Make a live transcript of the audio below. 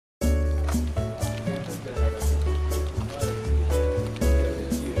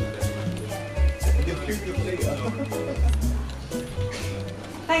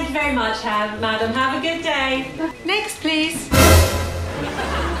you very much, madam. Have a good day. Next, please.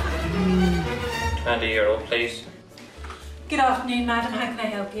 €20, please. Good afternoon, madam. How can I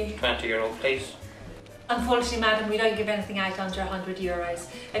help you? €20, please. Unfortunately, madam, we don't give anything out under €100.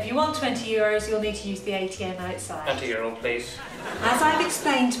 If you want €20, you'll need to use the ATM outside. €20, please. As I've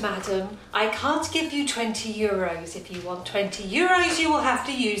explained, madam, I can't give you €20. If you want €20, you will have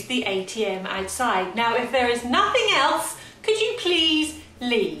to use the ATM outside. Now, if there is nothing else, could you please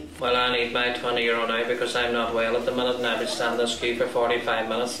leave? Well, I need my €20 now because I'm not well at the minute and I've been standing in this queue for 45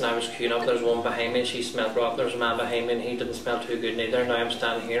 minutes and I was queuing up. There's one behind me and she smelled rotten. There's a man behind me and he didn't smell too good neither. Now I'm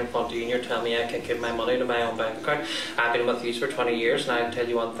standing here in front of you and you're telling me I can give my money to my own bank account. I've been with you for 20 years and I'll tell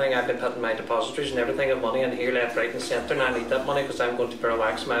you one thing, I've been putting my depositories and everything of money in here, left, right and centre, and I need that money because I'm going to put a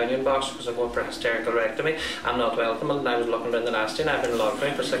wax in my onion box because I'm going for a hysterical rectomy. I'm not well at the minute and I was looking around the last year and I've been in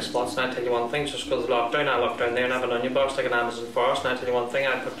lockdown for 6 months and I tell you one thing, just because of the lockdown, I locked down there and I have an onion box like an Amazon forest, and I tell you one thing,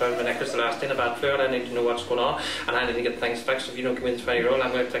 I put down my knickers the last day in a bad flu and I need to know what's going on and I need to get things fixed. If you don't give me the €20,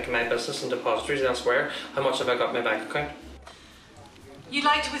 I'm going to take my business and depositories elsewhere. How much have I got in my bank account? You'd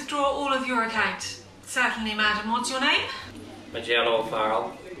like to withdraw all of your account? Certainly, madam. What's your name? Majella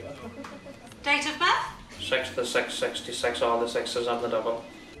O'Farrell. Date of birth? 6/6/66, all the sixes on the double.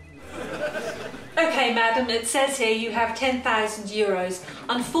 Okay, madam, it says here you have €10,000.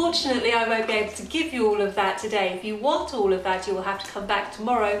 Unfortunately, I won't be able to give you all of that today. If you want all of that, you will have to come back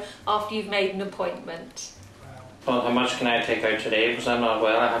tomorrow after you've made an appointment. Well, how much can I take out today? Because I'm not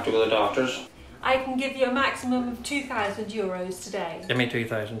well, I have to go to the doctor's. I can give you a maximum of €2,000 today. Give me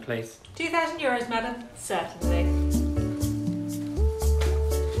 2,000, please. €2,000, madam? Certainly.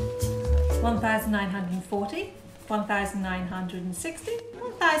 1,940. 1,960,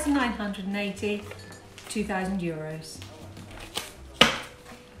 1,980, €2,000.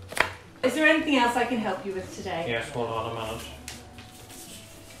 Is there anything else I can help you with today? Yes, hold on a minute.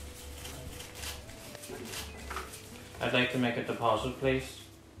 I'd like to make a deposit, please.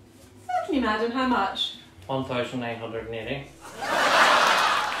 Certainly, madam. How much? 1,980.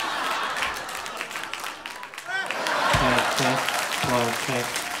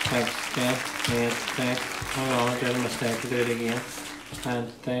 Hold on, I did a mistake to do it again.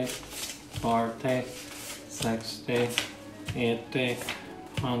 20, 40, 60, 80,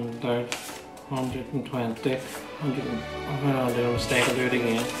 100, 120, 100. Hold on, I did a mistake, I'll do it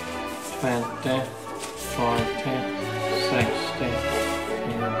again. 20, 40, 60.